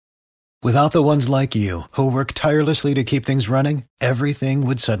Without the ones like you, who work tirelessly to keep things running, everything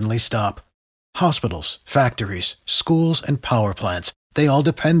would suddenly stop. Hospitals, factories, schools, and power plants, they all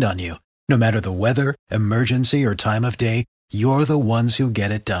depend on you. No matter the weather, emergency, or time of day, you're the ones who get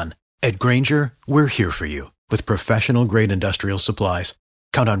it done. At Grainger, we're here for you with professional-grade industrial supplies.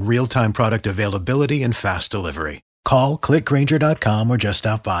 Count on real-time product availability and fast delivery. Call, clickgrainger.com, or just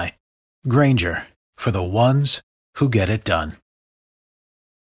stop by. Grainger, for the ones who get it done.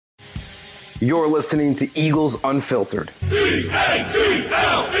 You're listening to Eagles Unfiltered. E-A-G-L-E-S,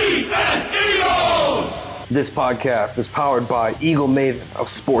 Eagles! This podcast is powered by Eagle Maven of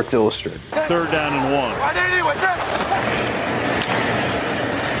Sports Illustrated. 3rd down and 1.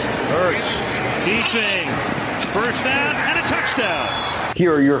 Hurts, keeping, 1st down and a touchdown.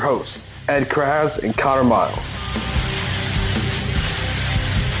 Here are your hosts, Ed Kraz and Connor Miles.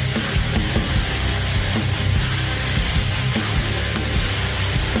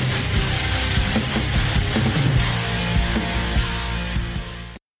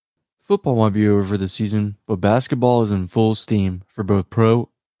 Football might be over for the season, but basketball is in full steam for both pro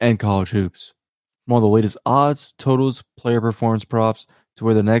and college hoops. From all the latest odds, totals, player performance props, to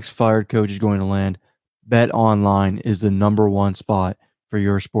where the next fired coach is going to land, BetOnline is the #1 spot for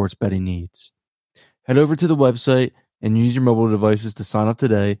your sports betting needs. Head over to the website and use your mobile devices to sign up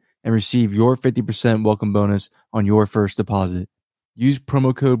today and receive your 50% welcome bonus on your first deposit. Use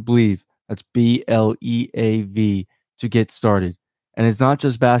promo code BLEAV, that's BLEAV, to get started. And it's not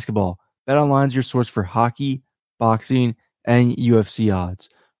just basketball. BetOnline is your source for hockey, boxing, and UFC odds.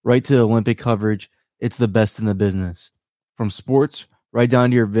 Right to Olympic coverage, it's the best in the business. From sports, right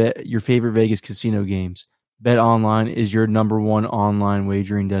down to your favorite Vegas casino games, BetOnline is your #1 online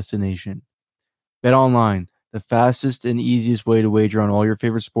wagering destination. BetOnline, the fastest and easiest way to wager on all your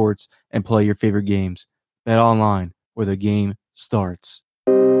favorite sports and play your favorite games. BetOnline, where the game starts.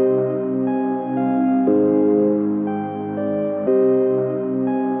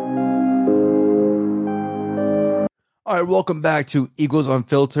 All right, welcome back to Eagles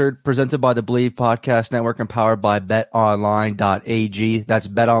Unfiltered, presented by the Believe Podcast Network and powered by betonline.ag. That's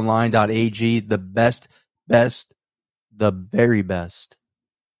betonline.ag, the very best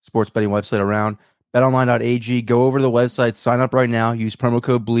sports betting website around. betonline.ag. Go over to the website, sign up right now, use promo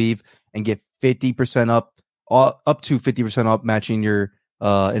code BLEAV, and get 50% up to 50% up, matching your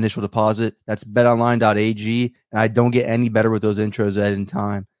initial deposit. That's betonline.ag, and I don't get any better with those intros at any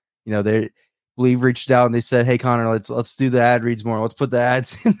time. You know, Believe reached out and they said, "Hey Connor, let's do the ad reads more. Let's put the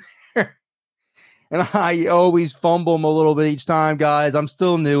ads in there." And I always fumble them a little bit each time, guys. I'm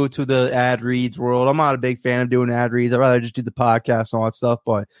still new to the ad reads world. I'm not a big fan of doing ad reads. I'd rather just do the podcast and all that stuff.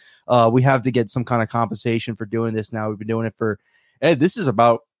 But we have to get some kind of compensation for doing this now. We've been doing it for, Ed, this is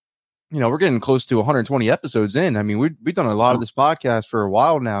about, we're getting close to 120 episodes in. I mean, we've done a lot of this podcast for a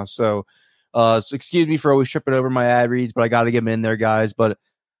while now. So excuse me for always tripping over my ad reads, but I got to get them in there, guys. But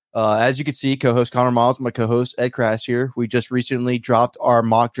as you can see, co-host Connor Miles, my co-host Ed Kras here. We just recently dropped our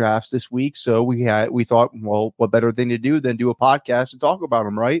mock drafts this week, so we thought, well, what better thing to do than do a podcast and talk about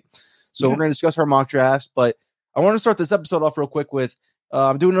them, right? So We're going to discuss our mock drafts, but I want to start this episode off real quick with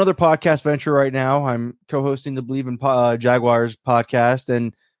I'm doing another podcast venture right now. I'm co-hosting the Believe in Jaguars podcast,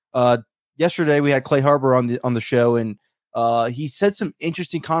 and yesterday we had Clay Harbor on the show, and he said some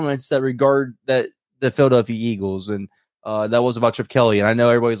interesting comments that regard the Philadelphia Eagles, and that was about Chip Kelly. And I know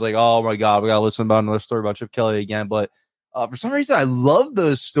everybody's like, oh my God, we got to listen about another story about Chip Kelly again. But for some reason, I love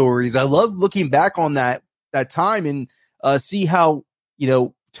those stories. I love looking back on that time and see how,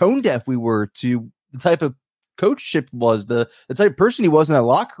 tone deaf we were to the type of coach Chip was, the type of person he was in that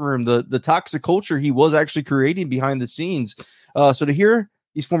locker room, the toxic culture he was actually creating behind the scenes. So to hear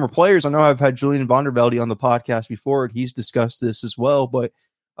these former players, I know I've had Julian Vondervelde on the podcast before, and he's discussed this as well. But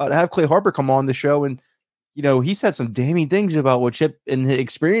to have Clay Harbor come on the show and, he said some damning things about what Chip and the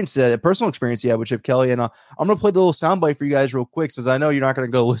experience, that personal experience he had with Chip Kelly. And I'm going to play the little soundbite for you guys real quick, since I know you're not going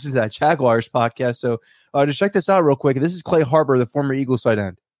to go listen to that Jaguars podcast. So just check this out real quick. This is Clay Harbor, the former Eagles tight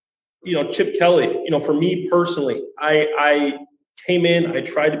end. Chip Kelly, for me personally, I came in, I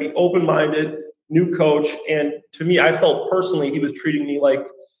tried to be open-minded, new coach. And to me, I felt personally he was treating me like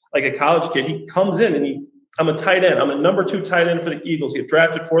a college kid. He comes in and I'm a tight end. I'm a #2 tight end for the Eagles. Get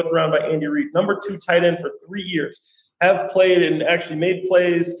drafted 4th round by Andy Reid. #2 tight end for 3 years. Have played and actually made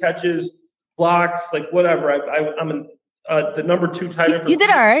plays, catches, blocks, like whatever. I'm the #2 tight end. You did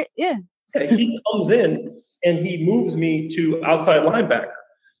all right, yeah. He comes in and he moves me to outside linebacker.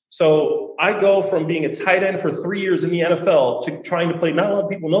 So I go from being a tight end for 3 years in the NFL to trying to play. Not a lot of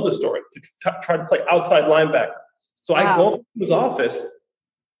people know this story. To try to play outside linebacker. So I go to his office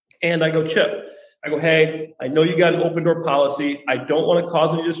and I go, Chip, I go, hey, I know you got an open door policy. I don't want to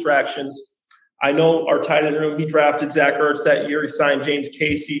cause any distractions. I know our tight end room, he drafted Zach Ertz that year. He signed James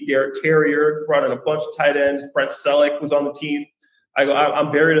Casey, Derek Carrier, brought in a bunch of tight ends. Brent Selleck was on the team. I go,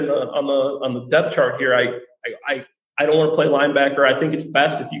 I'm buried on the depth chart here. I don't want to play linebacker. I think it's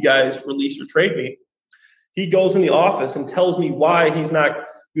best if you guys release or trade me. He goes in the office and tells me why he's not.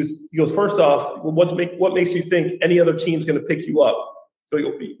 He goes, first off, what makes you think any other team's going to pick you up?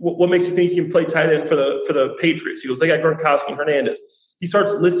 What makes you think you can play tight end for the Patriots? He goes, they got Gronkowski and Hernandez. He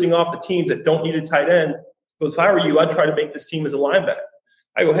starts listing off the teams that don't need a tight end. He goes, if I were you, I'd try to make this team as a linebacker.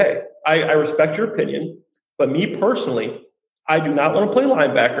 I go, hey, I respect your opinion, but me personally, I do not want to play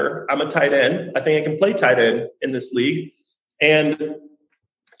linebacker. I'm a tight end. I think I can play tight end in this league. And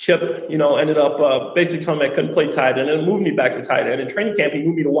Chip, ended up basically telling me I couldn't play tight end and moved me back to tight end. In training camp, he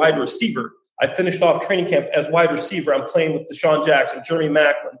moved me to wide receiver. I finished off training camp as wide receiver. I'm playing with Deshaun Jackson, Jeremy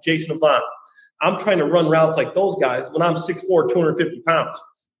Maclin, Jason Avant. I'm trying to run routes like those guys when I'm 6'4", 250 pounds.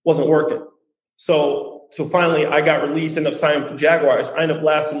 Wasn't working. So finally, I got released, ended up signing for Jaguars. I ended up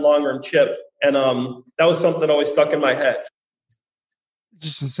lasting longer than Chip. And that was something that always stuck in my head. It's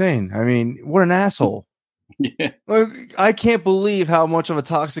just insane. I mean, what an asshole. Yeah. Like, I can't believe how much of a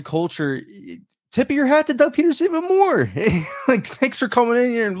toxic culture. Tip of your hat to Doug Peterson even more. Like, thanks for coming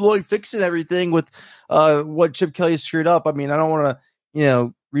in here and really fixing everything with what Chip Kelly screwed up. I mean, I don't want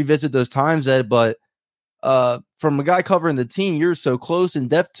to, revisit those times, Ed, but from a guy covering the team, you're so close in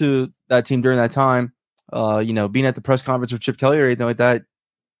depth to that team during that time, being at the press conference with Chip Kelly or anything like that.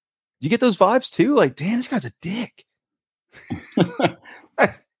 You get those vibes too? Like, damn, this guy's a dick.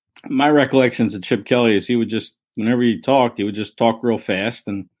 My recollections of Chip Kelly is he would just, whenever he talked, he would just talk real fast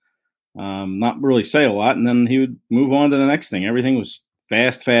and not really say a lot. And then he would move on to the next thing. Everything was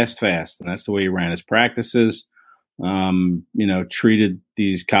fast. And that's the way he ran his practices. Treated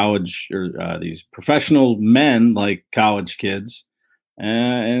these college or these professional men like college kids.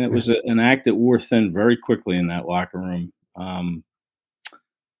 And it was an act that wore thin very quickly in that locker room.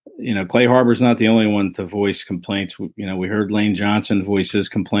 Clay Harbor's not the only one to voice complaints. We heard Lane Johnson voice his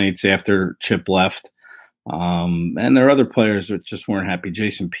complaints after Chip left. And there are other players that just weren't happy.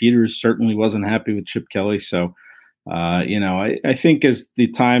 Jason Peters certainly wasn't happy with Chip Kelly. So, I think as the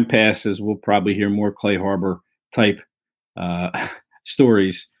time passes, we'll probably hear more Clay Harbor type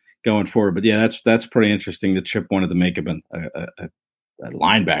stories going forward. But yeah, that's pretty interesting that Chip wanted to make him a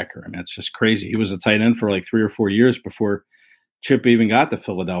linebacker. I mean, it's just crazy. He was a tight end for like 3 or 4 years before Chip even got to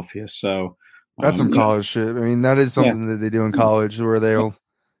Philadelphia. So that's some college shit. I mean, that is something that they do in college where they'll,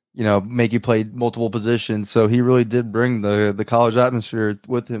 make you play multiple positions. So he really did bring the college atmosphere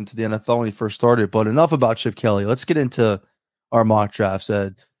with him to the NFL when he first started. But enough about Chip Kelly. Let's get into our mock drafts,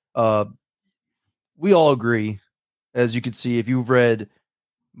 Ed. We all agree, as you can see, if you've read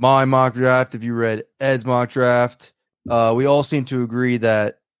my mock draft, if you read Ed's mock draft, we all seem to agree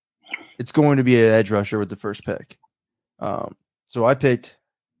that it's going to be an edge rusher with the first pick. So I picked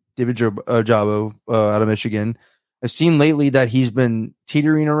David Ojabo out of Michigan. I've seen lately that he's been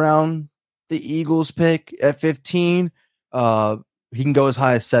teetering around the Eagles pick at 15. He can go as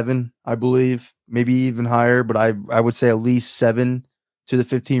high as 7, I believe, maybe even higher, but I would say at least 7 to the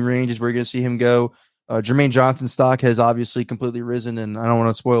 15 range is where you're going to see him go. Jermaine Johnson's stock has obviously completely risen, and I don't want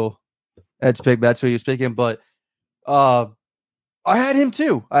to spoil Ed's pick. That's who he was picking, but I had him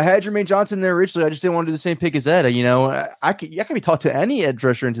too. I had Jermaine Johnson there originally. I just didn't want to do the same pick as Ed. I can be talked to any edge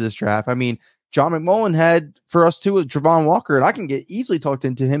rusher into this draft. I mean, John McMullen had for us too with Travon Walker, and I can get easily talked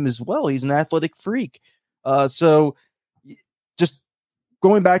into him as well. He's an athletic freak. So just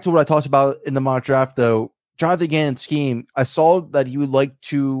going back to what I talked about in the mock draft, though, Jonathan Gannon's scheme, I saw that he would like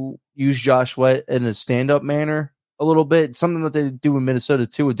to use Josh Sweat in a stand-up manner a little bit, something that they do in Minnesota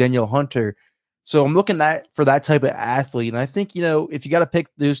too with Danielle Hunter. So I'm looking for that type of athlete. And I think, if you got to pick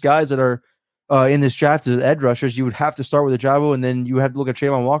those guys that are in this draft as edge rushers, you would have to start with Ojabo, and then you have to look at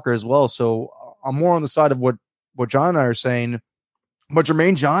Trayvon Walker as well. So I'm more on the side of what John and I are saying. But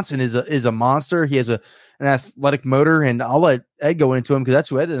Jermaine Johnson is a monster. He has an athletic motor, and I'll let Ed go into him because that's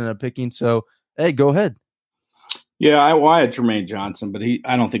who Ed ended up picking. So, Ed, go ahead. Yeah, I had Jermaine Johnson, but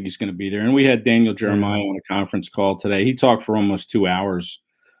I don't think he's going to be there. And we had Daniel Jeremiah on a conference call today. He talked for almost 2 hours.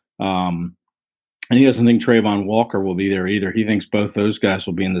 And he doesn't think Trayvon Walker will be there either. He thinks both those guys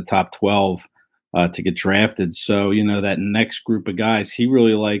will be in the top 12 to get drafted. So, that next group of guys he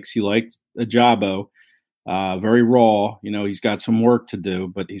really likes. He liked Ojabo, very raw. He's got some work to do,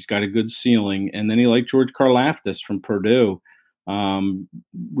 but he's got a good ceiling. And then he liked George Karlaftis from Purdue.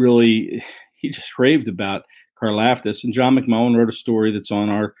 Really, he just raved about Karlaftis. And John McMullen wrote a story that's on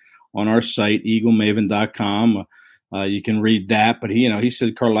our site, eaglemaven.com, You can read that, but he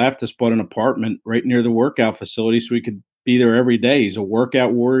said Karlaftis bought an apartment right near the workout facility so he could be there every day. He's a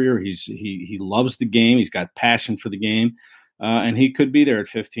workout warrior. He loves the game. He's got passion for the game, and he could be there at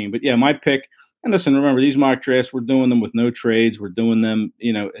 15. But yeah, my pick. And listen, remember these mock drafts, we're doing them with no trades. We're doing them,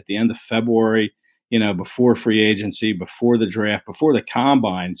 at the end of February, before free agency, before the draft, before the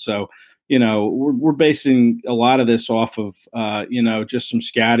combine. So, we're basing a lot of this off of, just some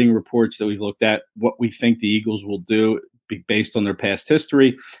scouting reports that we've looked at, what we think the Eagles will do based on their past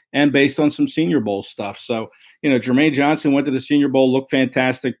history and based on some Senior Bowl stuff. So, Jermaine Johnson went to the Senior Bowl, looked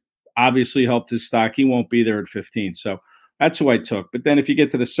fantastic, obviously helped his stock. He won't be there at 15. So that's who I took. But then if you get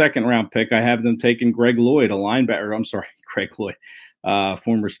to the second round pick, I have them taking Greg Lloyd, a linebacker. I'm sorry, Greg Lloyd,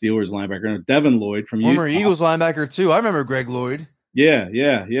 former Steelers linebacker. Devin Lloyd from former Utah. Eagles linebacker too. I remember Greg Lloyd. Yeah.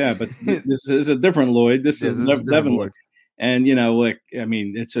 But this is a different Lloyd. This is Devin Lloyd. And,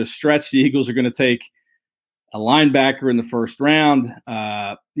 it's a stretch. The Eagles are going to take a linebacker in the first round.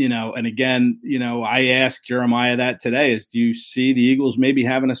 And again, I asked Jeremiah that today is, do you see the Eagles maybe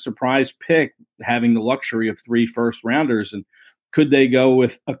having a surprise pick, having the luxury of 3 first rounders? And could they go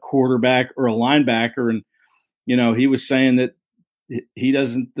with a quarterback or a linebacker? And, he was saying that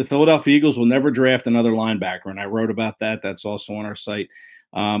the Philadelphia Eagles will never draft another linebacker. And I wrote about that. That's also on our site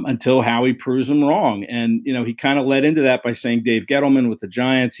until Howie proves them wrong. And, he kind of led into that by saying Dave Gettleman with the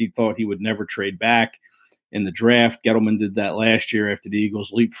Giants, he thought he would never trade back in the draft. Gettleman did that last year after the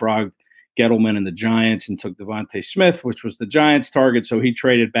Eagles leapfrogged Gettleman and the Giants and took Devontae Smith, which was the Giants' target. So he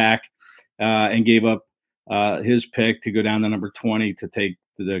traded back and gave up his pick to go down to number 20 to take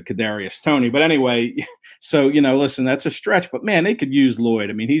the Kadarius Toney. But anyway, so, listen, that's a stretch, but man, they could use Lloyd.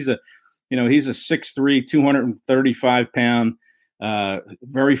 I mean, he's a 6'3", 235 pound,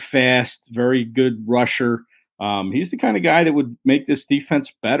 very fast, very good rusher. He's the kind of guy that would make this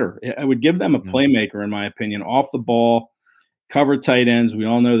defense better. I would give them a playmaker, in my opinion, off the ball, cover tight ends. We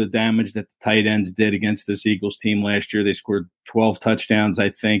all know the damage that the tight ends did against this Eagles team last year. They scored 12 touchdowns, I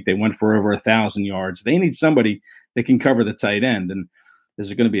think. They went for over 1,000 yards. They need somebody that can cover the tight end. And is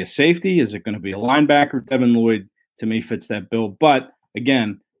it going to be a safety? Is it going to be a linebacker? Devin Lloyd, to me, fits that bill. But,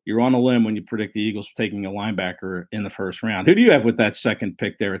 again, you're on a limb when you predict the Eagles taking a linebacker in the first round. Who do you have with that second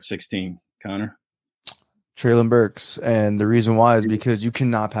pick there at 16, Connor? Treylon Burks, and the reason why is because you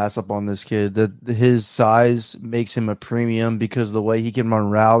cannot pass up on this kid. His size makes him a premium because of the way he can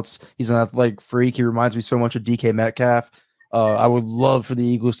run routes. He's an athletic freak. He reminds me so much of DK Metcalf. I would love for the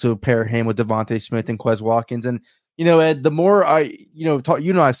Eagles to pair him with Devontae Smith and Quez Watkins. And Ed, the more I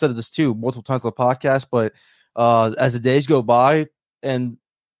I've said this too multiple times on the podcast, but as the days go by, and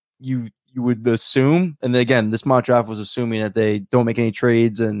you would assume, and again, this mock draft was assuming that they don't make any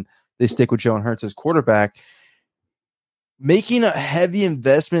trades and they stick with Jalen Hurts as quarterback. Making a heavy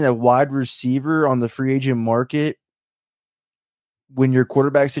investment at wide receiver on the free agent market when your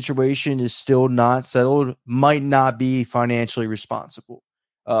quarterback situation is still not settled might not be financially responsible.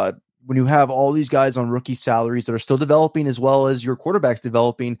 When you have all these guys on rookie salaries that are still developing as well as your quarterback's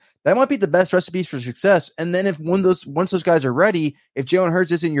developing, that might be the best recipes for success. And then once those guys are ready, if Jalen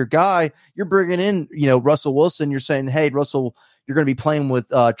Hurts isn't your guy, you're bringing in, Russell Wilson. You're saying, hey, Russell, you're going to be playing with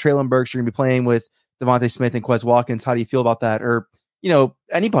Treylon Burks. You're going to be playing with Devontae Smith and Quez Watkins. How do you feel about that? Or,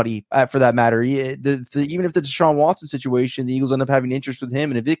 anybody for that matter. Even if the Deshaun Watson situation, the Eagles end up having interest with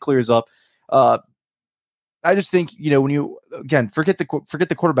him, and if it clears up, I just think, when you, again, forget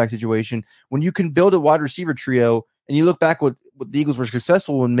the quarterback situation, when you can build a wide receiver trio, and you look back what the Eagles were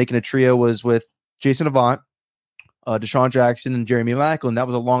successful when making a trio was with Jason Avant, Deshaun Jackson, and Jeremy Maclin. That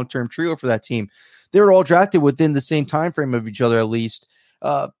was a long-term trio for that team. They were all drafted within the same time frame of each other, at least.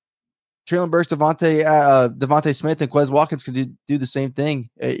 Treylon Burks, Devontae Smith, and Quez Watkins could do the same thing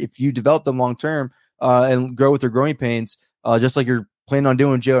if you develop them long-term and grow with their growing pains, just like you're planning on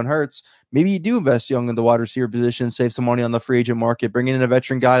doing Jalen Hurts. Maybe you do invest young in the wide receiver position, save some money on the free agent market, bringing in a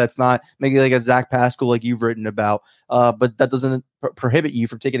veteran guy that's not maybe like a Zach Pascal like you've written about, but that doesn't prohibit you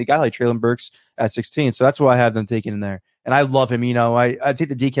from taking a guy like Treylon Burks at 16. So that's why I have them taken in there. And I love him. I think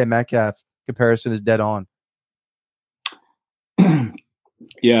the DK Metcalf comparison is dead on.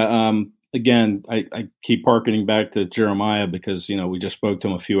 Yeah. Again, I keep hearkening back to Jeremiah because, we just spoke to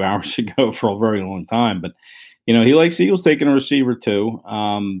him a few hours ago for a very long time, but he likes Eagles taking a receiver too.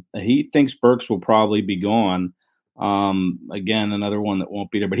 He thinks Burks will probably be gone. Again, another one that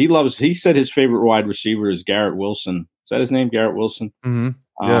won't be there. But he said his favorite wide receiver is Garrett Wilson. Is that his name, Garrett Wilson? Mm-hmm.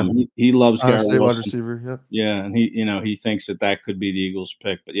 Yeah. He loves Garrett Wilson. Wide receiver, yep. Yeah, and he thinks that could be the Eagles'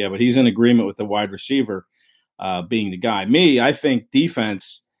 pick. But he's in agreement with the wide receiver being the guy. Me, I think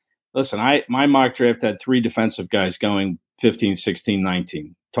defense. Listen, my mock draft had 3 defensive guys going 15, 16,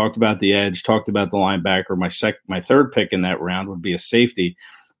 19. Talked about the edge, talked about the linebacker. My third pick in that round would be a safety.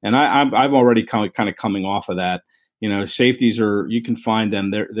 And I've already kind of coming off of that. Safeties you can find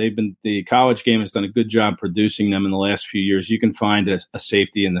them. The college game has done a good job producing them in the last few years. You can find a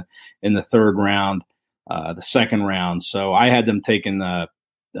safety in the third round, the second round. So I had them taking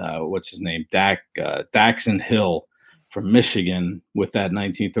what's his name? Daxon Hill from Michigan with that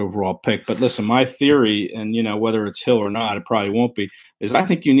 19th overall pick. But listen, my theory, and whether it's Hill or not, it probably won't be, is I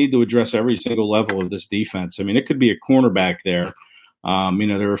think you need to address every single level of this defense. I mean, it could be a cornerback there.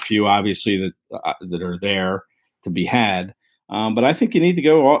 There are a few obviously that are there to be had. But I think you need to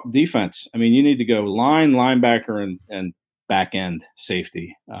go defense. I mean, you need to go linebacker, and back end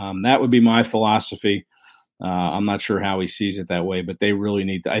safety. That would be my philosophy. I'm not sure how he sees it that way, but they really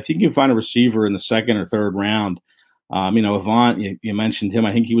need to. I think you can find a receiver in the second or third round. Avant, you mentioned him.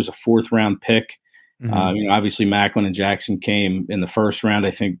 I think he was a fourth round pick. Mm-hmm. Obviously Macklin and Jackson came in the first round,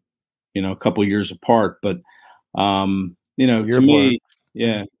 I think, a couple years apart, but to me,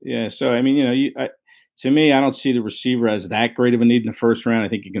 yeah. So, I mean, to me, I don't see the receiver as that great of a need in the first round. I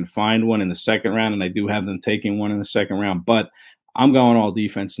think you can find one in the second round, and I do have them taking one in the second round. But I'm going all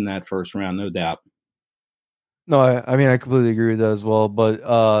defense in that first round, no doubt. No, I mean, I completely agree with that as well. But,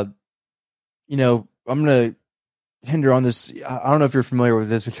 I'm going to hinder on this. I don't know if you're familiar with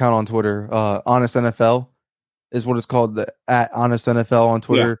this account on Twitter. Honest NFL is what it's called, at Honest NFL on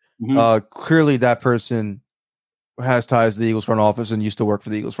Twitter. Yeah. Mm-hmm. Clearly, that person has ties to the Eagles front office and used to work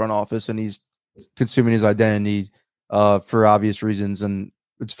for the Eagles front office, and he's consuming his identity for obvious reasons, and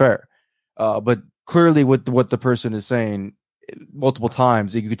it's fair. But clearly, with what the person is saying, multiple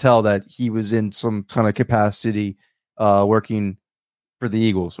times, you could tell that he was in some kind of capacity working for the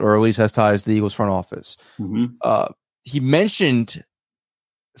Eagles, or at least has ties to the Eagles front office. Mm-hmm. He mentioned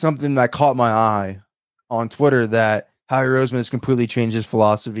something that caught my eye on Twitter, that Howie Roseman has completely changed his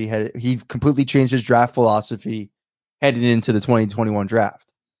philosophy. He completely changed his draft philosophy heading into the 2021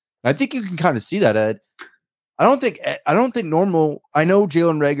 draft. I think you can kind of see that, Ed. I don't think normal. I know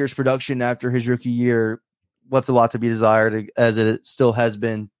Jalen Reagor's production after his rookie year left a lot to be desired, as it still has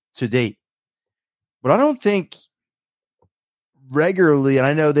been to date. But I don't think regularly, and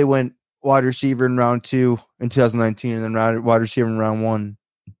I know they went wide receiver in round 2 in 2019 and then wide receiver in round 1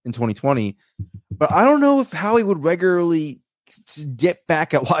 in 2020. But I don't know if Howie would regularly dip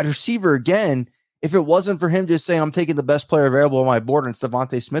back at wide receiver again if it wasn't for him just saying, I'm taking the best player available on my board, and it's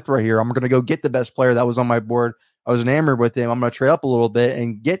Devontae Smith right here. I'm going to go get the best player that was on my board. I was enamored with him. I'm going to trade up a little bit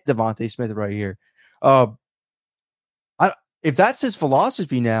and get Devontae Smith right here. If that's his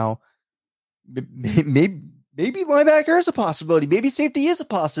philosophy now, maybe linebacker is a possibility. Maybe safety is a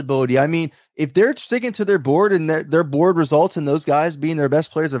possibility. I mean, if they're sticking to their board and their board results in those guys being their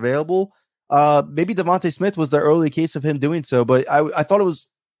best players available, maybe Devontae Smith was the early case of him doing so. But I thought it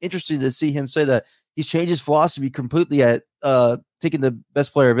was interesting to see him say that he's changed his philosophy completely at taking the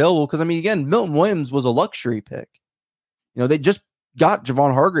best player available. Because, I mean, again, Milton Williams was a luxury pick. They just got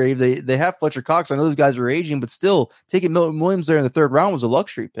Javon Hargrave. They have Fletcher Cox. I know those guys are aging, but still, taking Milton Williams there in the third round was a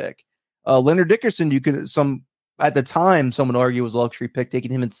luxury pick. Leonard Dickerson, at the time, someone would argue was a luxury pick,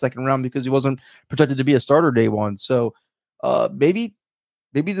 taking him in the second round because he wasn't projected to be a starter day one. So maybe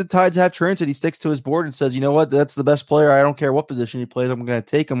the tides have turned and he sticks to his board and says, you know what, that's the best player. I don't care what position he plays. I'm going to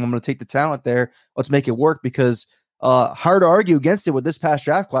take him. I'm going to take the talent there. Let's make it work, because hard to argue against it with this past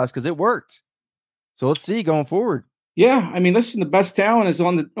draft class, because it worked. So let's see going forward. Yeah, I mean, listen, the best talent is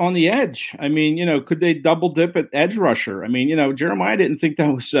on the edge. I mean, could they double dip at edge rusher? I mean, Jeremiah didn't think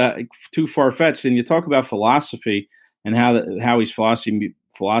that was too far-fetched. And you talk about philosophy and how his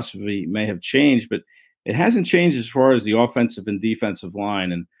philosophy may have changed, but it hasn't changed as far as the offensive and defensive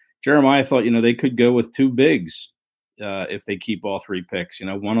line. And Jeremiah thought, they could go with two bigs if they keep all three picks,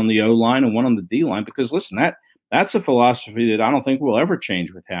 one on the O-line and one on the D-line, because, listen, that's a philosophy that I don't think will ever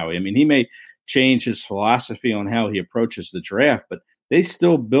change with Howie. I mean, he may change his philosophy on how he approaches the draft, but they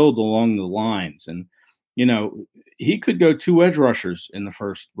still build along the lines. And, he could go two edge rushers in the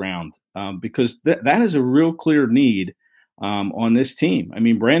first round because that is a real clear need on this team. I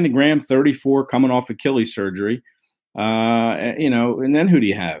mean, Brandon Graham, 34, coming off Achilles surgery, and then who do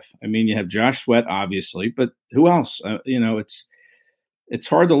you have? I mean, you have Josh Sweat, obviously, but who else? It's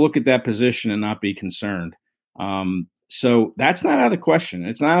hard to look at that position and not be concerned. So that's not out of the question.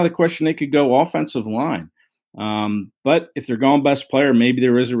 It's not out of the question they could go offensive line. But if they're going best player, maybe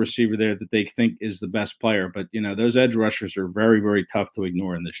there is a receiver there that they think is the best player. But, those edge rushers are very, very tough to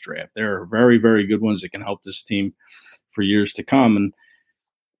ignore in this draft. There are very, very good ones that can help this team for years to come. And,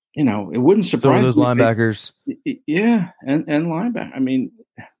 it wouldn't surprise me. Those linebackers. Yeah, and linebacker. I mean,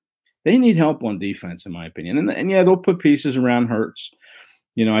 they need help on defense, in my opinion. And yeah, they'll put pieces around Hurts.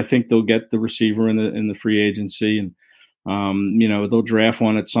 I think they'll get the receiver in the free agency, and they'll draft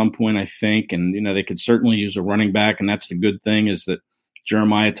one at some point, I think. And they could certainly use a running back, and that's the good thing is that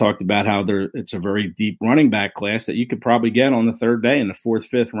Jeremiah talked about how it's a very deep running back class that you could probably get on the third day in the fourth,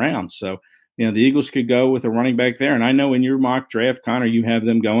 fifth round. So the Eagles could go with a running back there, and I know in your mock draft, Connor, you have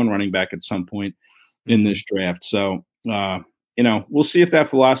them going running back at some point in this draft. So we'll see if that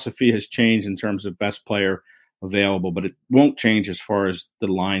philosophy has changed in terms of best player available, but it won't change as far as the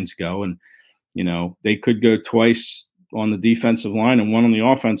lines go. And, they could go twice on the defensive line and one on the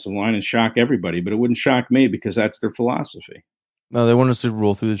offensive line and shock everybody, but it wouldn't shock me because that's their philosophy. No, they want us to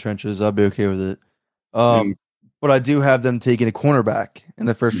roll through the trenches. I'll be okay with it. But I do have them taking a cornerback in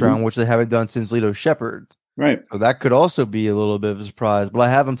the first round, which they haven't done since Lito Shepherd. Right. So that could also be a little bit of a surprise. But I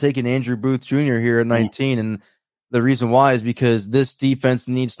have them taking Andrew Booth Jr. here at 19, and the reason why is because this defense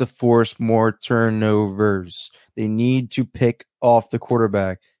needs to force more turnovers. They need to pick off the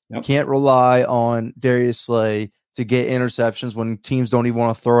quarterback. Yep. You can't rely on Darius Slay to get interceptions when teams don't even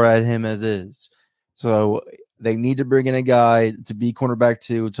want to throw at him as is. So they need to bring in a guy to be cornerback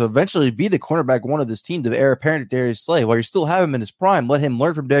two, to eventually be the cornerback one of this team, to heir apparent to Darius Slay. While you still have him in his prime, let him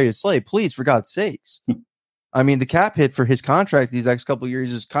learn from Darius Slay, please, for God's sakes. I mean, the cap hit for his contract these next couple of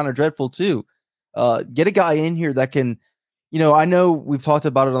years is kind of dreadful too. Get a guy in here that can, I know we've talked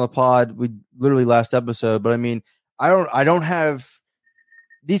about it on the pod, we literally last episode, but I mean, I don't have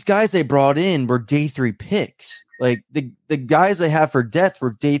these guys they brought in were day 3 picks. Like the guys they have for depth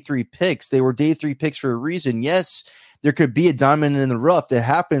were day 3 picks. They were day 3 picks for a reason. Yes, there could be a diamond in the rough that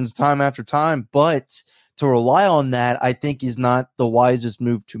happens time after time, but to rely on that, I think is not the wisest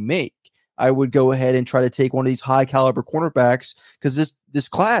move to make. I would go ahead and try to take one of these high caliber cornerbacks because this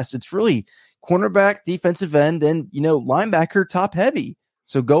class, it's really cornerback, defensive end, and linebacker top heavy.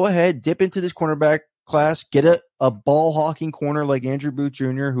 So go ahead, dip into this cornerback class, get a ball hawking corner like Andrew Booth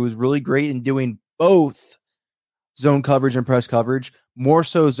Jr., who is really great in doing both zone coverage and press coverage, more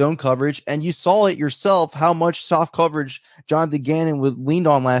so zone coverage. And you saw it yourself how much soft coverage Jonathan Gannon leaned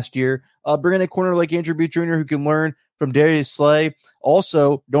on last year. Bring in a corner like Andrew Booth Jr. who can learn from Darius Slay.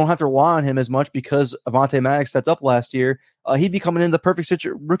 Also, don't have to rely on him as much because Avonte Maddox stepped up last year. He'd be coming in the perfect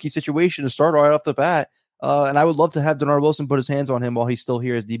rookie situation to start right off the bat. And I would love to have Denard Wilson put his hands on him while he's still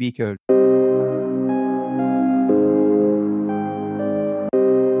here as DB code.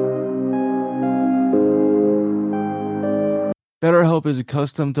 BetterHelp is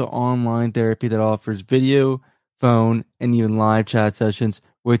accustomed to online therapy that offers video, phone, and even live chat sessions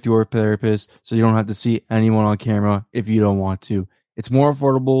with your therapist, so you don't have to see anyone on camera if you don't want to. It's more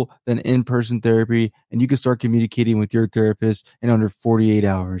affordable than in-person therapy, and you can start communicating with your therapist in under 48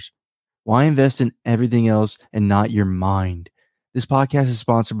 hours. Why invest in everything else and not your mind? This podcast is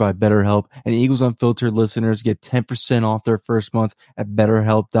sponsored by BetterHelp, and Eagles Unfiltered listeners get 10% off their first month at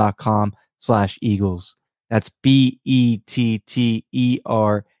betterhelp.com/Eagles. That's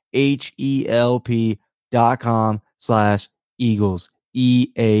BetterHelp.com/Eagles.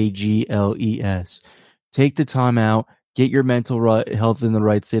 EAGLES. Take the time out, get your mental health in the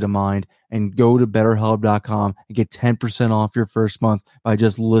right state of mind, and go to BetterHelp.com and get 10% off your first month by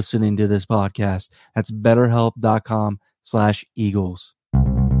just listening to this podcast. That's BetterHelp.com/Eagles.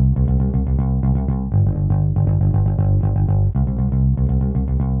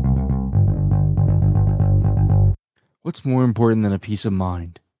 What's more important than a peace of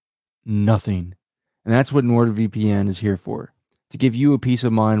mind? Nothing. And that's what NordVPN is here for, to give you a peace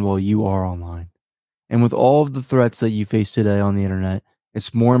of mind while you are online. And with all of the threats that you face today on the internet,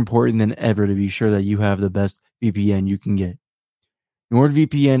 it's more important than ever to be sure that you have the best VPN you can get.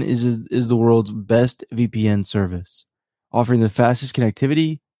 NordVPN is the world's best VPN service, offering the fastest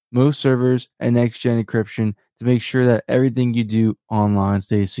connectivity, most servers, and next-gen encryption to make sure that everything you do online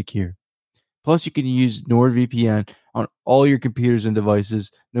stays secure. Plus, you can use NordVPN on all your computers and devices,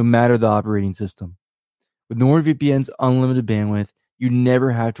 no matter the operating system. With NordVPN's unlimited bandwidth, you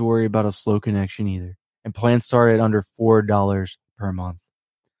never have to worry about a slow connection either. And plans start at under $4 per month.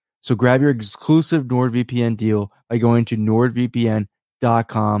 So grab your exclusive NordVPN deal by going to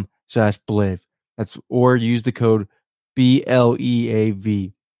nordvpn.com/Bleav. Or use the code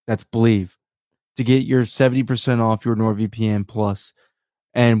BLEAV. That's Bleav to get your 70% off your NordVPN Plus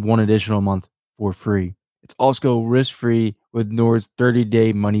and one additional month for free. It's also risk-free with Nord's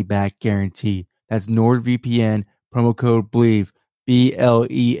 30-day money-back guarantee. That's NordVPN, promo code Bleav,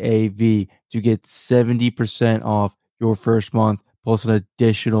 BLEAV, to get 70% off your first month plus an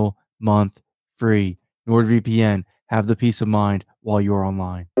additional month free. NordVPN, have the peace of mind while you're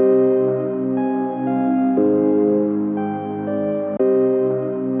online.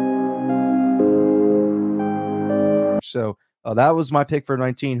 So that was my pick for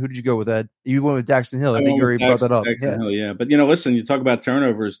 19. Who did you go with, Ed? You went with Daxton Hill. I think you already brought that up. Hill, yeah. But, listen, you talk about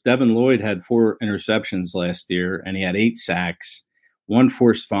turnovers. Devin Lloyd had 4 interceptions last year, and he had 8 sacks, 1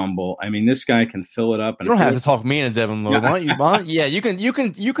 forced fumble. I mean, this guy can fill it up. And you don't have to talk me into Devin Lloyd. Why don't you? Yeah, you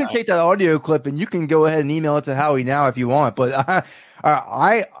can take that audio clip and you can go ahead and email it to Howie now if you want. But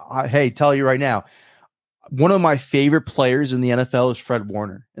hey, tell you right now, one of my favorite players in the NFL is Fred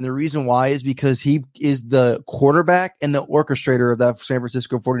Warner. And the reason why is because he is the quarterback and the orchestrator of that San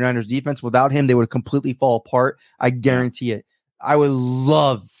Francisco 49ers defense. Without him, they would completely fall apart. I guarantee it. I would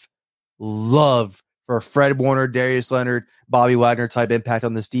love for Fred Warner, Darius Leonard, Bobby Wagner type impact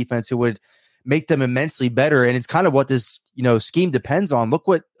on this defense. It would make them immensely better. And it's kind of what this, scheme depends on. Look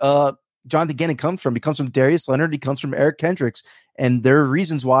what Jonathan Gannon comes from. He comes from Darius Leonard. He comes from Eric Kendricks. And there are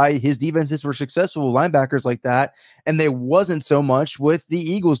reasons why his defenses were successful with linebackers like that. And they wasn't so much with the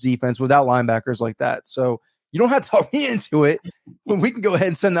Eagles defense without linebackers like that. So you don't have to talk me into it. When we can go ahead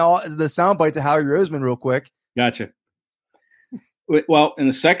and send the soundbite to Howie Roseman real quick. Gotcha. Well, in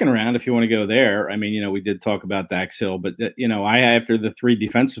the second round, if you want to go there, I mean, we did talk about Dax Hill, but, after the 3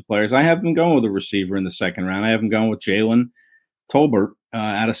 defensive players, I have them going with a receiver in the second round. I have them going with Jalen Tolbert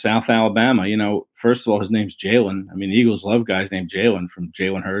out of South Alabama. First of all, his name's Jalen. I mean, the Eagles love guys named Jalen, from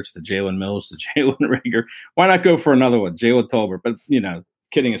Jalen Hurts to Jalen Mills to Jalen Rager. Why not go for another one, Jalen Tolbert? But,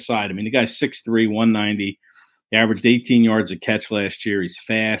 kidding aside, I mean, the guy's 6'3", 190. He averaged 18 yards a catch last year. He's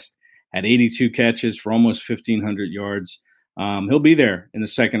fast, had 82 catches for almost 1,500 yards. He'll be there in the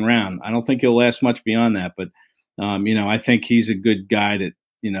second round. I don't think he'll last much beyond that, but I think he's a good guy that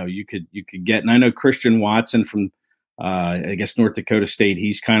you could get. And I know Christian Watson from North Dakota State.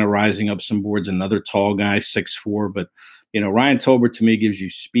 He's kind of rising up some boards. Another tall guy, 6'4". But Ryan Tolbert to me gives you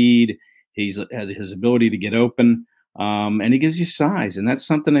speed. He's his ability to get open, and he gives you size, and that's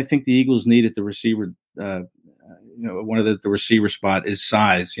something I think the Eagles need at the receiver. One of the receiver spot is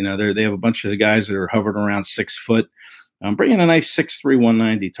size. They have a bunch of guys that are hovering around 6 foot. Bringing a nice 6'3",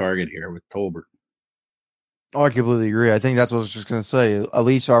 190 target here with Tolbert. Oh, I completely agree. I think that's what I was just going to say. At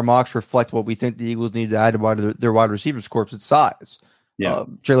least our mocks reflect what we think the Eagles need to add to their wide receivers corps. It's size. Yeah.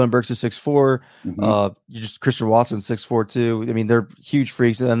 Jalen Burks is 6'4". Mm-hmm. Christian Watson 6'4" too. I mean, they're huge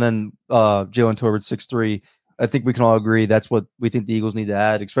freaks. And then Jalen Tolbert 6'3". I think we can all agree that's what we think the Eagles need to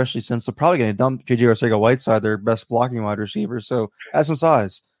add, especially since they're probably going to dump J.J. Arcega-Whiteside, their best blocking wide receiver. So add some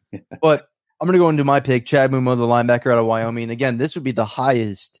size. But I'm going to go into my pick, Chad Muma, the linebacker out of Wyoming. And again, this would be the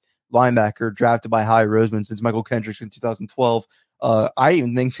highest linebacker drafted by Howie Roseman since Michael Kendricks in 2012. I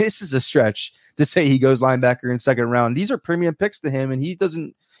even think this is a stretch to say he goes linebacker in second round. These are premium picks to him, and he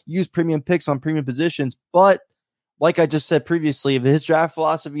doesn't use premium picks on premium positions. But like I just said previously, if his draft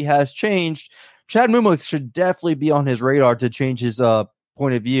philosophy has changed, Chad Muma should definitely be on his radar to change his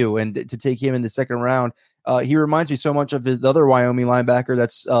point of view and to take him in the second round. He reminds me so much of the other Wyoming linebacker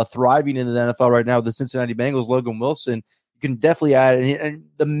that's thriving in the NFL right now, the Cincinnati Bengals, Logan Wilson. You can definitely add it. And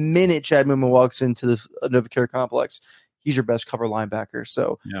the minute Chad Muma walks into the NovaCare complex, he's your best cover linebacker.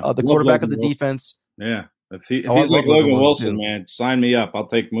 So the quarterback of the defense. Yeah. If he's like Logan Wilson, man, sign me up. I'll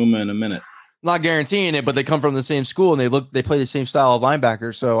take Muma in a minute. Not guaranteeing it, but they come from the same school and they play the same style of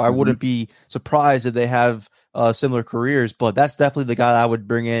linebacker. So I wouldn't be surprised if they have similar careers, but that's definitely the guy I would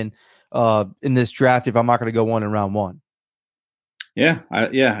bring in this draft if I'm not going to go one in round one. Yeah.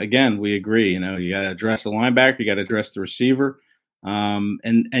 Again, we agree. You got to address the linebacker, you got to address the receiver.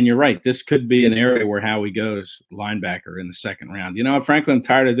 And you're right. This could be an area where Howie goes linebacker in the second round. Frankly, I'm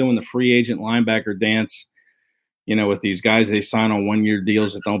tired of doing the free agent linebacker dance. With these guys, they sign on 1-year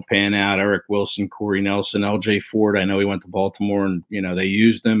deals that don't pan out. Eric Wilson, Corey Nelson, LJ Ford. I know he went to Baltimore and, they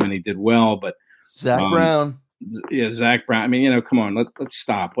used him and he did well, but Zach Brown. Yeah, Zach Brown. I mean, come on, let's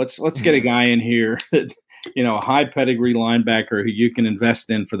stop. Let's get a guy in here that, a high pedigree linebacker who you can invest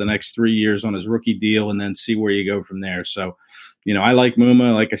in for the next 3 years on his rookie deal and then see where you go from there. So, I like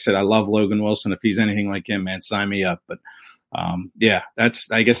Muma. Like I said, I love Logan Wilson. If he's anything like him, man, sign me up. But I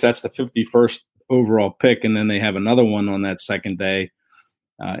guess that's the 51st overall pick, and then they have another one on that second day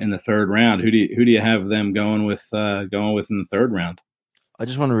in the third round. Who do you have them going with in the third round? I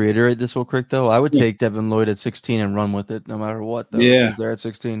just want to reiterate this real quick, though. I would take Devin Lloyd at 16 and run with it no matter what, though. Yeah. He's there at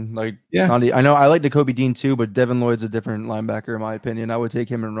 16. I know I like Nakobe Dean, too, but Devin Lloyd's a different linebacker, in my opinion. I would take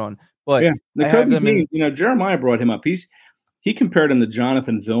him and run. But Nakobe Dean, Jeremiah brought him up. He compared him to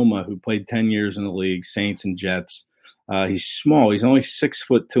Jonathan Vilma, who played 10 years in the league, Saints and Jets. He's small. He's only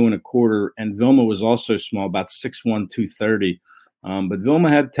 6'2" 1/4, and Vilma was also small, about 6'1", 230. But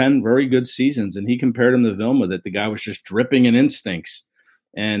Vilma had 10 very good seasons, and he compared him to Vilma, that the guy was just dripping in instincts.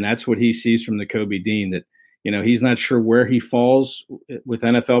 And that's what he sees from Nakobe Dean, that, he's not sure where he falls with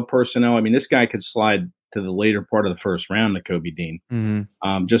NFL personnel. I mean, this guy could slide to the later part of the first round, Nakobe Dean,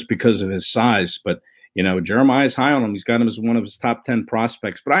 just because of his size. But, Jeremiah's high on him. He's got him as one of his top 10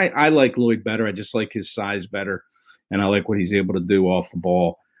 prospects. But I like Lloyd better. I just like his size better, and I like what he's able to do off the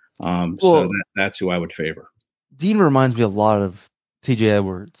ball. So that's who I would favor. Dean reminds me a lot of TJ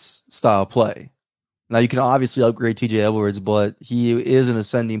Edwards style play. Now, you can obviously upgrade TJ Edwards, but he is an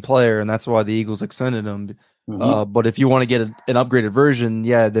ascending player, and that's why the Eagles extended him. But if you want to get an upgraded version,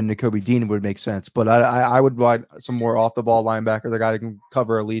 then Nakobe Dean would make sense. But I would want some more off-the-ball linebacker, the guy that can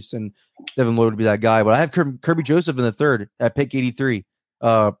cover at least, and Devin Lloyd would be that guy. But I have Kirby Joseph in the third at pick 83.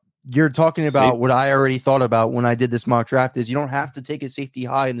 You're talking about what I already thought about when I did this mock draft is you don't have to take a safety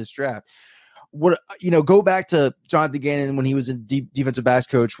high in this draft. Go back to Jonathan Gannon when he was a defensive backs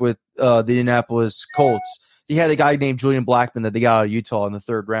coach with the Indianapolis Colts. He had a guy named Julian Blackman that they got out of Utah in the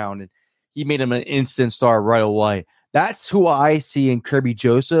third round, and he made him an instant star right away. That's who I see in Kirby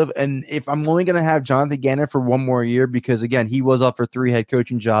Joseph. And if I'm only going to have Jonathan Gannon for one more year, because again, he was up for 3 head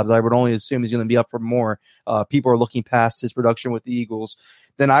coaching jobs, I would only assume he's going to be up for more. People are looking past his production with the Eagles.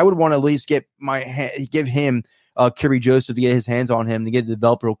 Then I would want to at least give him Kirby Joseph to get his hands on him to get it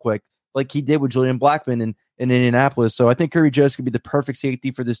developed real quick, like he did with Julian Blackman in Indianapolis. So I think Kirby Joseph could be the perfect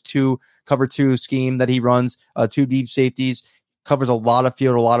safety for this cover two scheme that he runs, 2 deep safeties. Covers a lot of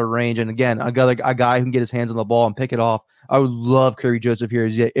field, a lot of range. And again, a guy who can get his hands on the ball and pick it off. I would love Kirby Joseph here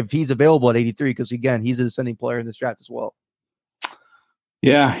if he's available at 83, because again, he's an ascending player in this draft as well.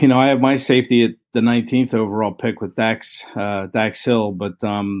 Yeah, I have my safety at the 19th overall pick with Dax Hill, but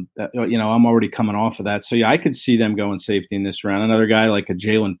I'm already coming off of that. So yeah, I could see them going safety in this round. Another guy like a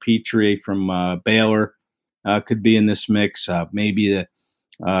Jalen Petrie from Baylor could be in this mix. Maybe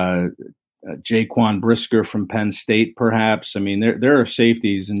the Jaquan Brisker from Penn State, perhaps. I mean, there are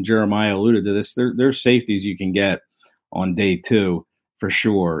safeties, and Jeremiah alluded to this. There are safeties you can get on day 2 for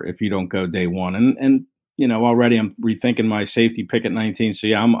sure if you don't go day 1. And already I'm rethinking my safety pick at 19. So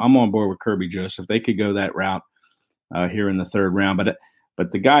yeah, I'm on board with Kirby Joseph. They could go that route here in the third round.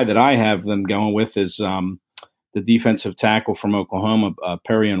 But the guy that I have them going with is the defensive tackle from Oklahoma,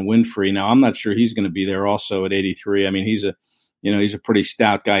 Perion Winfrey. Now I'm not sure he's going to be there also at 83. I mean, he's a pretty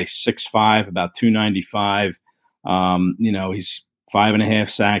stout guy, 6'5", about 295. He's 5.5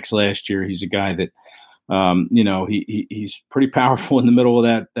 sacks last year. He's a guy that, he's pretty powerful in the middle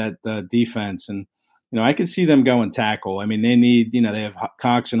of that defense. And, I can see them going tackle. I mean, they need, they have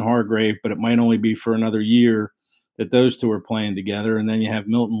Cox and Hargrave, but it might only be for another year that those two are playing together. And then you have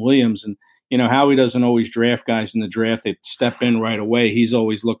Milton Williams. And, Howie doesn't always draft guys in the draft that step in right away. He's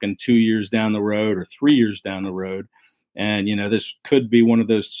always looking 2 years down the road or 3 years down the road. And, this could be one of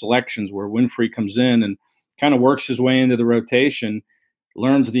those selections where Winfrey comes in and kind of works his way into the rotation,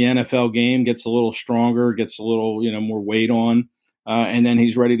 learns the NFL game, gets a little stronger, gets a little, more weight on, and then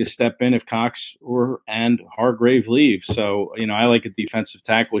he's ready to step in if Cox and Hargrave leave. So, I like a defensive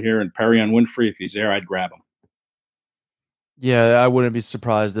tackle here, and Perion Winfrey, if he's there, I'd grab him. Yeah, I wouldn't be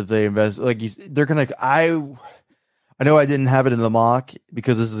surprised if they invest. They're going to – I know I didn't have it in the mock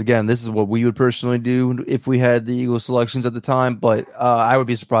because this is what we would personally do if we had the Eagles selections at the time. But I would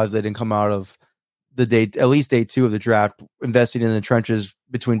be surprised if they didn't come out of at least day 2 of the draft, investing in the trenches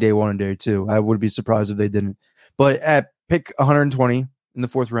between day 1 and day 2. I would be surprised if they didn't. But at pick 120 in the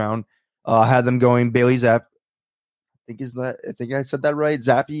 4th round, I had them going Bailey Zappe. I think I said that right.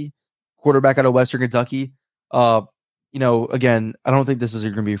 Zappe, quarterback out of Western Kentucky. Again, I don't think this is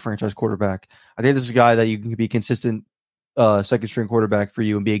going to be a franchise quarterback. I think this is a guy that you can be consistent second string quarterback for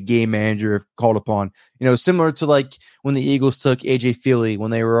you and be a game manager if called upon. Similar to like when the Eagles took AJ Feely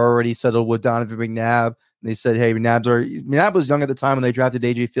when they were already settled with Donovan McNabb. And they said, hey, McNabb was young at the time when they drafted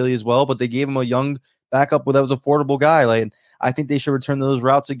AJ Feely as well, but they gave him a young backup that was affordable guy. And I think they should return those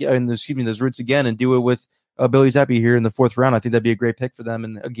roots again and do it with Billy Zappe here in the 4th round. I think that'd be a great pick for them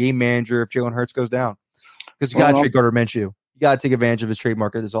and a game manager if Jalen Hurts goes down. Because you got to trade Gardner Minshew. You got to take advantage of his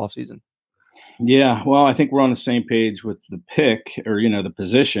trademark this offseason. Yeah, well, I think we're on the same page with the pick or, the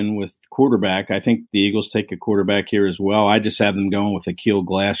position with quarterback. I think the Eagles take a quarterback here as well. I just have them going with Akil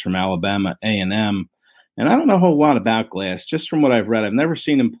Glass from Alabama A&M. And I don't know a whole lot about Glass, just from what I've read. I've never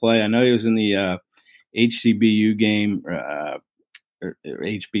seen him play. I know he was in the HCBU game or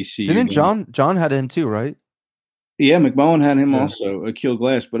HBCU. Didn't John had him too, right? Yeah, McMullen had him also, Akil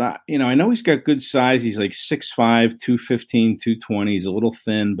Glass. But, I know he's got good size. He's like 6'5", 215, 220. He's a little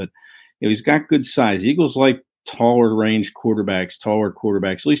thin, but he's got good size. Eagles like taller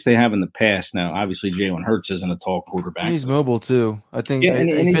quarterbacks. At least they have in the past. Now, obviously, Jalen Hurts isn't a tall quarterback. He's mobile, too. I think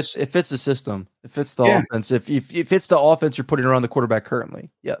it fits the system. It fits the offense. If it fits the offense you're putting around the quarterback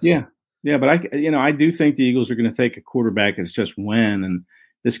currently, yes. Yeah. Yeah, but I do think the Eagles are going to take a quarterback. It's just when, and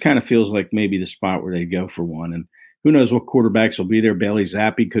this kind of feels like maybe the spot where they go for one. And who knows what quarterbacks will be there? Bailey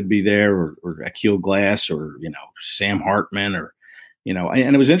Zappi could be there, or Akil Glass, or Sam Hartman, or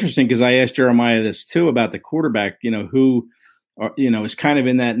And it was interesting because I asked Jeremiah this too about the quarterback. Who, is kind of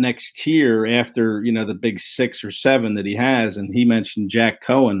in that next tier after the big 6 or 7 that he has, and he mentioned Jack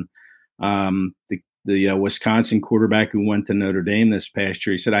Cohen, the Wisconsin quarterback who went to Notre Dame this past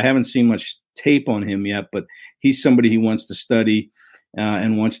year. He said, I haven't seen much tape on him yet, but he's somebody he wants to study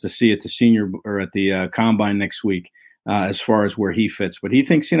and wants to see at the senior or at the combine next week as far as where he fits. But he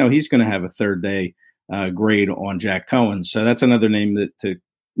thinks, he's going to have a third day grade on Jack Cohen. So that's another name that to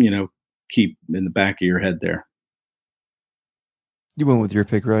keep in the back of your head there. You went with your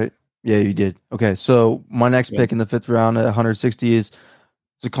pick, right? Yeah, you did. Okay, so my next pick in the 5th round at 160 is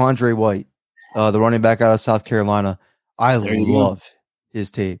Zakondre White. The running back out of South Carolina. I love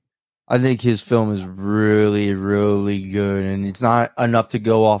his tape. I think his film is really, really good, and it's not enough to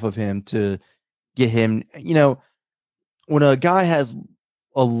go off of him to get him. When a guy has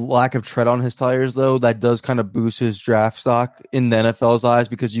a lack of tread on his tires, though, that does kind of boost his draft stock in the NFL's eyes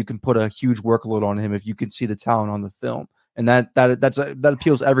because you can put a huge workload on him if you can see the talent on the film, and that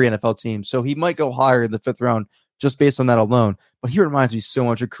appeals to every NFL team. So he might go higher in the 5th round just based on that alone. But he reminds me so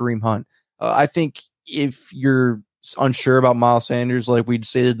much of Kareem Hunt. I think if you're unsure about Miles Sanders, like we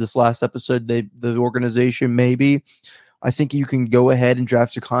stated this last episode, the organization maybe, I think you can go ahead and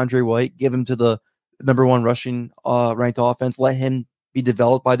draft Zakondre White, give him to the number 1 rushing ranked offense, let him be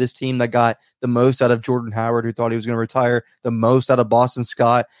developed by this team that got the most out of Jordan Howard, who thought he was going to retire, the most out of Boston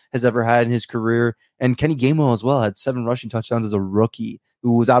Scott has ever had in his career. And Kenny Gainwell as well had 7 rushing touchdowns as a rookie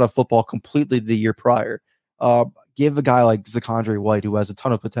who was out of football completely the year prior. Give a guy like Zakondre White, who has a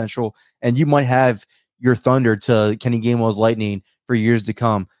ton of potential, and you might have your Thunder to Kenny Gainwell's Lightning for years to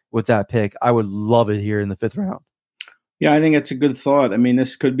come with that pick. I would love it here in the 5th round. Yeah, I think it's a good thought. I mean,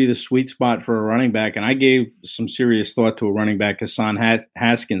 this could be the sweet spot for a running back, and I gave some serious thought to a running back, Hassan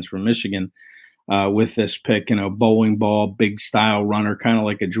Haskins from Michigan, with this pick. Bowling ball, big style runner, kind of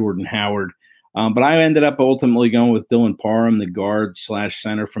like a Jordan Howard. But I ended up ultimately going with Dylan Parham, the guard /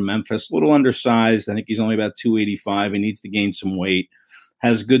 center from Memphis. A little undersized. I think he's only about 285. He needs to gain some weight.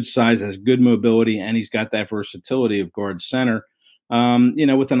 Has good size, has good mobility, and he's got that versatility of guard center.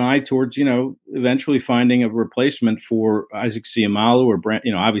 With an eye towards, eventually finding a replacement for Isaac Seumalo or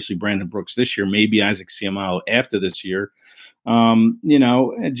obviously Brandon Brooks this year, maybe Isaac Seumalo after this year.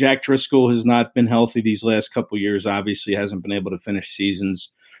 Jack Driscoll has not been healthy these last couple of years. Obviously hasn't been able to finish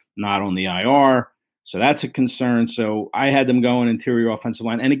seasons, not on the IR. So that's a concern. So I had them go in interior offensive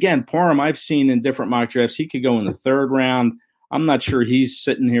line. And again, Parham, I've seen in different mock drafts, he could go in the 3rd round. I'm not sure he's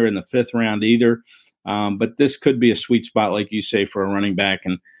sitting here in the 5th round either. But this could be a sweet spot, like you say, for a running back.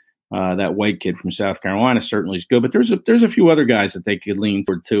 And that White kid from South Carolina certainly is good. But there's a few other guys that they could lean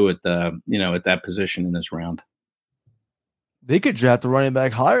toward too at that position in this round. They could draft a running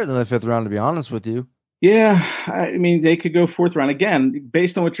back higher than the 5th round, to be honest with you. Yeah, I mean, they could go 4th round. Again,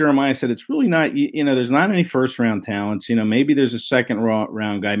 based on what Jeremiah said, it's really not, there's not any 1st round talents. Maybe there's a 2nd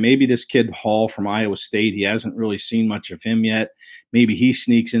round guy. Maybe this kid Hall from Iowa State, he hasn't really seen much of him yet. Maybe he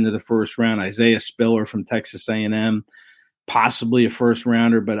sneaks into the 1st round. Isaiah Spiller from Texas A&M, possibly a 1st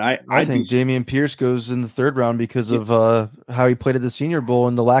rounder. But I think Dameon Pierce goes in the 3rd round because of how he played at the Senior Bowl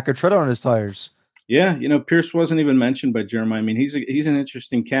and the lack of tread on his tires. Yeah, Pierce wasn't even mentioned by Jeremiah. I mean, he's an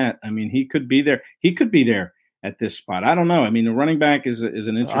interesting cat. I mean, he could be there. He could be there at this spot. I don't know. I mean, the running back is an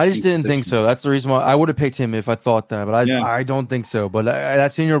interesting. I just didn't think so. That's the reason why I would have picked him if I thought that, but I don't think so. But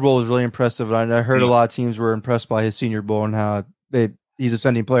that Senior Bowl is really impressive. And I heard a lot of teams were impressed by his Senior Bowl and how he's a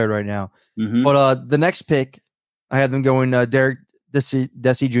sending player right now. Mm-hmm. But the next pick, I had them going Derek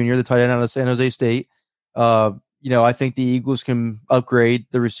Desi Jr., the tight end out of San Jose State. I think the Eagles can upgrade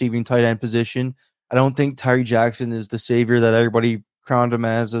the receiving tight end position. I don't think Tyree Jackson is the savior that everybody crowned him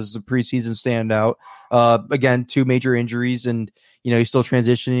as a preseason standout. Again, 2 major injuries, and he's still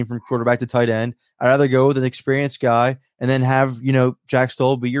transitioning from quarterback to tight end. I'd rather go with an experienced guy and then have Jack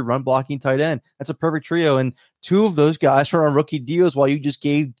Stoll be your run blocking tight end. That's a perfect trio, and 2 of those guys are on rookie deals while you just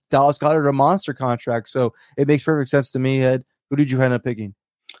gave Dallas Goedert a monster contract. So it makes perfect sense to me, Ed. Who did you end up picking?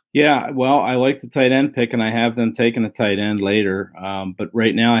 Yeah, well, I like the tight end pick, and I have them taking a tight end later. But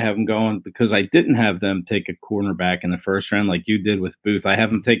right now I have them going because I didn't have them take a cornerback in the 1st round like you did with Booth. I have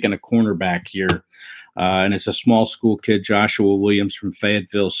them taking a cornerback here, and it's a small school kid, Joshua Williams from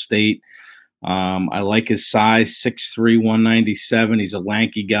Fayetteville State. I like his size, 6'3", 197. He's a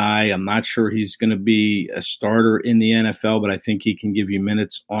lanky guy. I'm not sure he's going to be a starter in the NFL, but I think he can give you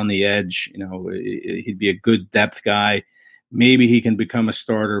minutes on the edge. He'd be a good depth guy. Maybe he can become a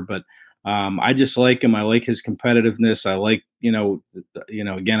starter, but I just like him. I like his competitiveness. I like,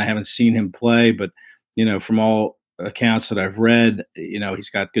 again, I haven't seen him play, but, from all accounts that I've read, he's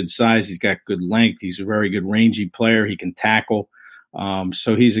got good size. He's got good length. He's a very good rangy player. He can tackle.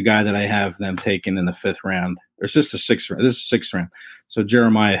 So he's a guy that I have them taken in the 5th round. Or it's just the 6th round. This is 6th round. So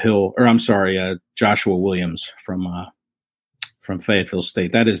Joshua Williams from Fayetteville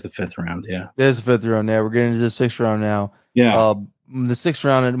State. That is the 5th round. Yeah. That is the 5th round. Yeah. We're getting into the 6th round now. Yeah. The 6th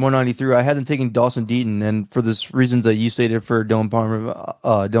round at 193, I had them taking Dawson Deaton. And for the reasons that you stated for Dylan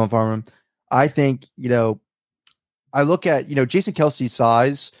Farmer, I think, I look at, Jason Kelce's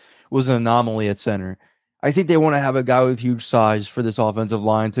size was an anomaly at center. I think they want to have a guy with huge size for this offensive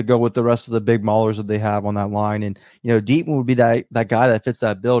line to go with the rest of the big maulers that they have on that line. And, Deaton would be that guy that fits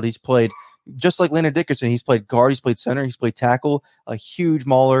that build. He's played just like Landon Dickerson. He's played guard, he's played center, he's played tackle, a huge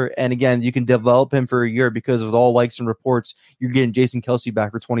mauler. And again, you can develop him for a year because of all likes and reports. You're getting Jason Kelce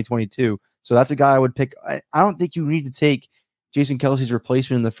back for 2022. So that's a guy I would pick. I don't think you need to take Jason Kelce's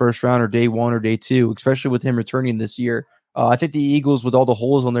replacement in the 1st round or day 1 or day 2, especially with him returning this year. I think the Eagles, with all the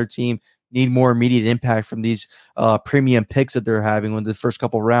holes on their team, need more immediate impact from these premium picks that they're having in the first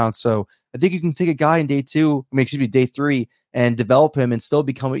couple rounds. So I think you can take a guy in day 3, and develop him and still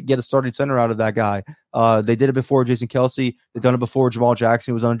get a starting center out of that guy. They did it before Jason Kelce. They've done it before Jamal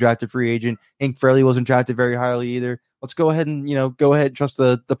Jackson was an undrafted free agent. Hank Fairley wasn't drafted very highly either. Let's go ahead and, trust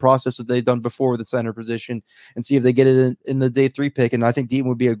the process that they've done before with the center position and see if they get it in the day 3 pick. And I think Deaton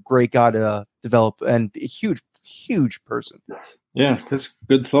would be a great guy to develop and a huge person. Yeah, that's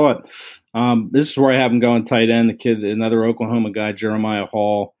good thought. This is where I have him going tight end. The kid, another Oklahoma guy, Jeremiah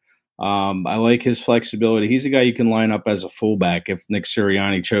Hall. I like his flexibility. He's a guy you can line up as a fullback if Nick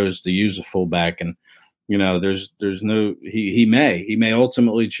Sirianni chose to use a fullback. And, he may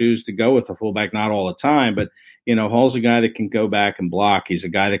ultimately choose to go with a fullback, not all the time, but, Hall's a guy that can go back and block. He's a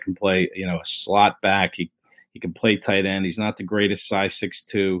guy that can play, a slot back. He can play tight end. He's not the greatest size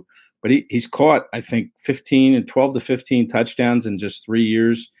 6'2", but he's caught, I think, 12 to 15 touchdowns in just 3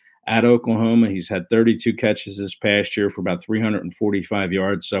 years at Oklahoma. He's had 32 catches this past year for about 345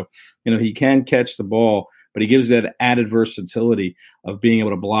 yards. So, he can catch the ball, but he gives that added versatility of being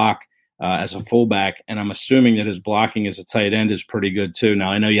able to block as a fullback. And I'm assuming that his blocking as a tight end is pretty good too.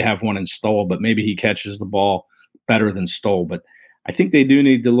 Now, I know you have one in Stoll, but maybe he catches the ball better than Stoll. But I think they do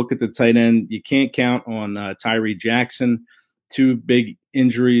need to look at the tight end. You can't count on Tyree Jackson. 2 big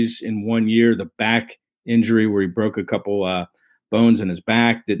injuries in 1 year, the back injury where he broke a couple bones in his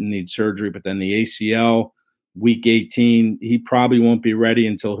back, didn't need surgery, but then the ACL, week 18, he probably won't be ready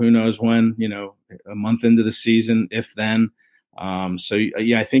until who knows when, a month into the season, if then.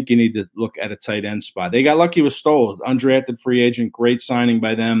 I think you need to look at a tight end spot. They got lucky with Stoll, undrafted free agent, great signing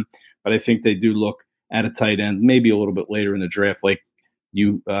by them, but I think they do look at a tight end maybe a little bit later in the draft, like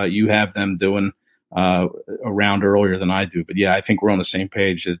you have them doing a round earlier than I do. But yeah, I think we're on the same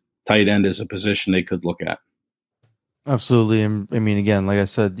page that tight end is a position they could look at. Absolutely. And I mean, again, like I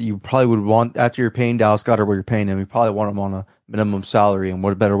said, you probably would want, after you're paying Dallas Goedert what you're paying him, you probably want him on a minimum salary, and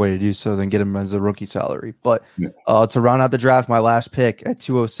what a better way to do so than get him as a rookie salary. But to round out the draft, my last pick at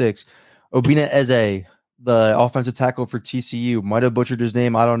 206, Obinna Eze, the offensive tackle for TCU. Might have butchered his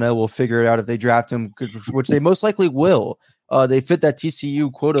name. I don't know. We'll figure it out if they draft him, which they most likely will. They fit that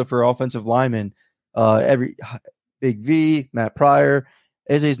TCU quota for offensive linemen. Every Big V, Matt Pryor,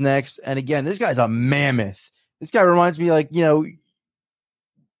 Eze's next. And again, this guy's a mammoth. This guy reminds me, I don't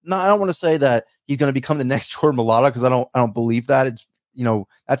want to say that he's going to become the next Jordan Mailata, because I don't believe that. It's,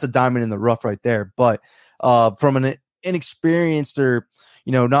 that's a diamond in the rough right there. But from an inexperienced or,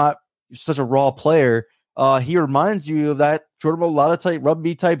 not such a raw player, he reminds you of that Jordan Mailata type,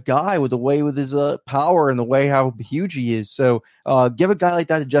 rugby type guy with his power and the way how huge he is. So give a guy like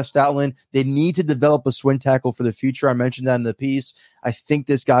that to Jeff Stoutland. They need to develop a swing tackle for the future. I mentioned that in the piece. I think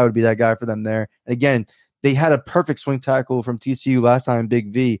this guy would be that guy for them there. And again, they had a perfect swing tackle from TCU last time,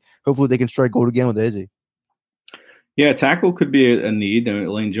 Big V. Hopefully they can strike gold again with Izzy. Yeah, tackle could be a need. I mean,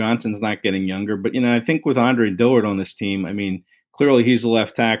 Lane Johnson's not getting younger. But, I think with Andre Dillard on this team, I mean, clearly he's a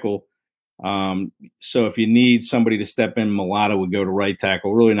left tackle. So if you need somebody to step in, Mailata would go to right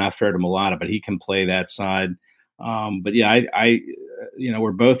tackle. Really not fair to Mailata, but he can play that side. But yeah,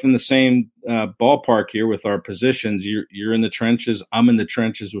 we're both in the same ballpark here with our positions. You're in the trenches. I'm in the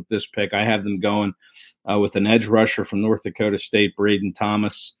trenches with this pick. I have them going with an edge rusher from North Dakota State, Braden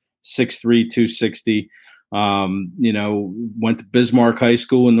Thomas, 6'3", 260. Went to Bismarck High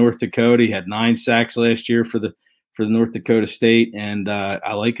School in North Dakota. He had 9 sacks last year for the North Dakota State, and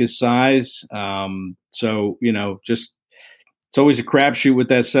I like his size. So it's always a crapshoot with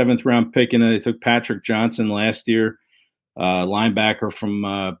that 7th round pick. They took Patrick Johnson last year linebacker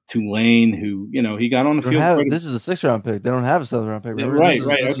from Tulane, who he got on the field. This is the 6th round pick. They don't have a 7th round pick. Remember? Right.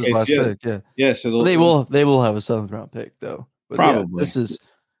 This is last pick. Yeah. Yeah. So they will have a 7th round pick though. But probably this is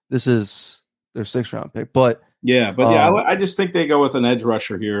their 6th round pick. But I just think they go with an edge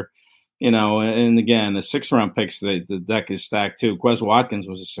rusher here. And again, the 6th round picks, the deck is stacked too. Quez Watkins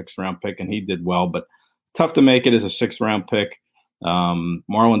was a 6th round pick and he did well, but tough to make it as a 6th round pick.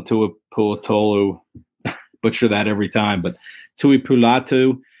 Marlon Tuipulotu, butcher that every time, but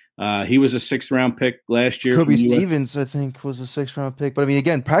Tuipulotu, he was a 6th round pick last year. Kobe Stevens, I think, was a 6th round pick. But I mean,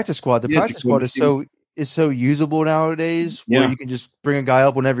 again, practice squad. The practice squad is so usable nowadays, where you can just bring a guy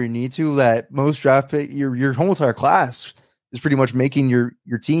up whenever you need to. That most draft pick, your whole entire class is pretty much making your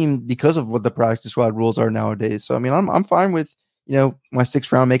team because of what the practice squad rules are nowadays. So I mean, I'm fine with my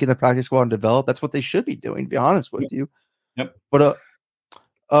 6th round making the practice squad and develop. That's what they should be doing, to be honest with you. Yep. But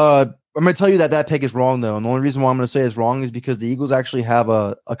I'm going to tell you that pick is wrong, though. And the only reason why I'm going to say it's wrong is because the Eagles actually have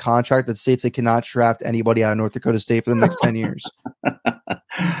a contract that states they cannot draft anybody out of North Dakota State for the next 10 years.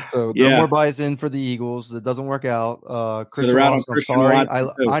 So no more buys in for the Eagles. It doesn't work out. Christian Watson, I'm sorry.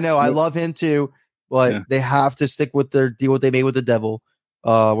 I know. I love him too, but they have to stick with their deal what they made with the devil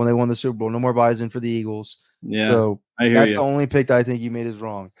when they won the Super Bowl. No more buys in for the Eagles. Yeah. So that's the only pick that I think you made is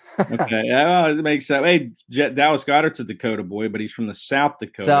wrong. Okay. It makes sense. Hey, Dallas Goedert's a Dakota boy, but he's from the South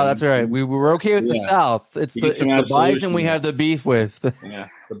Dakota. That's right. We were okay with the South. It's the bison we have the beef with. Yeah.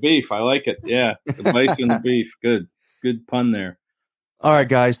 The beef. I like it. Yeah. The bison and the beef. Good pun there. All right,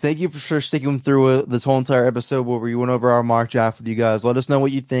 guys. Thank you for sticking through this whole entire episode where we went over our mock draft with you guys. Let us know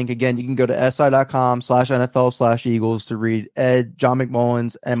what you think. Again, you can go to si.com/NFL/Eagles to read Ed, John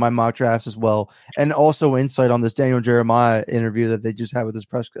McMullen's, and my mock drafts as well. And also insight on this Daniel Jeremiah interview that they just had with his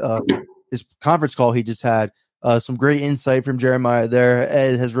his conference call he just had. Some great insight from Jeremiah there.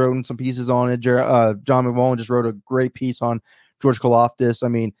 Ed has written some pieces on it. John McMullen just wrote a great piece on George Karlaftis. I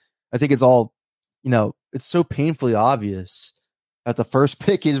mean, I think it's all, it's so painfully obvious that the first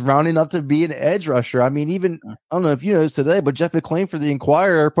pick is rounding up to be an edge rusher. I mean, even, I don't know if you noticed today, but Jeff McClain for the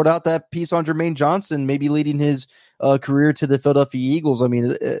Inquirer put out that piece on Jermaine Johnson, maybe leading his career to the Philadelphia Eagles. I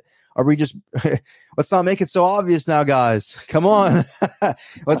mean, are we just, let's not make it so obvious now, guys. Come on.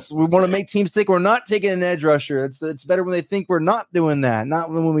 We want to make teams think we're not taking an edge rusher. It's better when they think we're not doing that,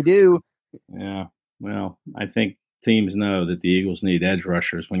 not when we do. Yeah. Well, I think teams know that the Eagles need edge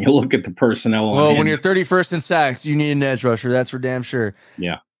rushers. When you look at the personnel, when you're 31st in sacks, you need an edge rusher. That's for damn sure.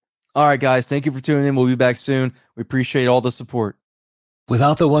 Yeah. All right, guys. Thank you for tuning in. We'll be back soon. We appreciate all the support.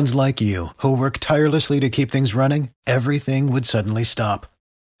 Without the ones like you who work tirelessly to keep things running, everything would suddenly stop.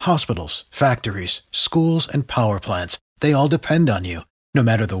 Hospitals, factories, schools, and power plants, they all depend on you. No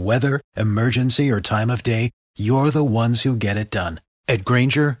matter the weather, emergency, or time of day, you're the ones who get it done. At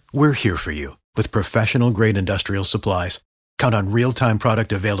Grainger, we're here for you with professional-grade industrial supplies. Count on real-time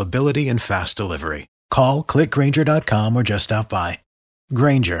product availability and fast delivery. Call, click Grainger.com, or just stop by.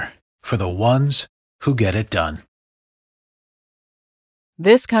 Grainger, for the ones who get it done.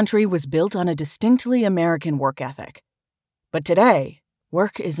 This country was built on a distinctly American work ethic. But today,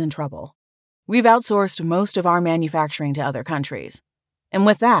 work is in trouble. We've outsourced most of our manufacturing to other countries. And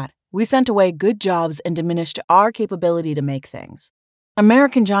with that, we sent away good jobs and diminished our capability to make things.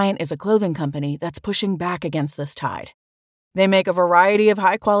 American Giant is a clothing company that's pushing back against this tide. They make a variety of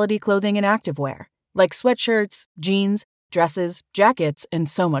high-quality clothing and activewear, like sweatshirts, jeans, dresses, jackets, and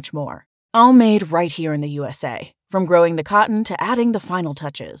so much more. All made right here in the USA, from growing the cotton to adding the final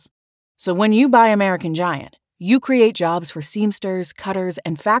touches. So when you buy American Giant, you create jobs for seamsters, cutters,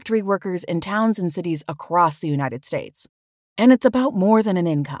 and factory workers in towns and cities across the United States. And it's about more than an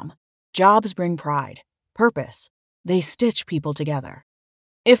income. Jobs bring pride, purpose. They stitch people together.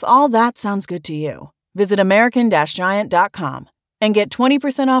 If all that sounds good to you, visit American-Giant.com and get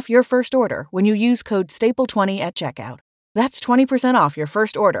 20% off your first order when you use code STAPLE20 at checkout. That's 20% off your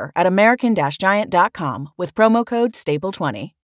first order at American-Giant.com with promo code STAPLE20.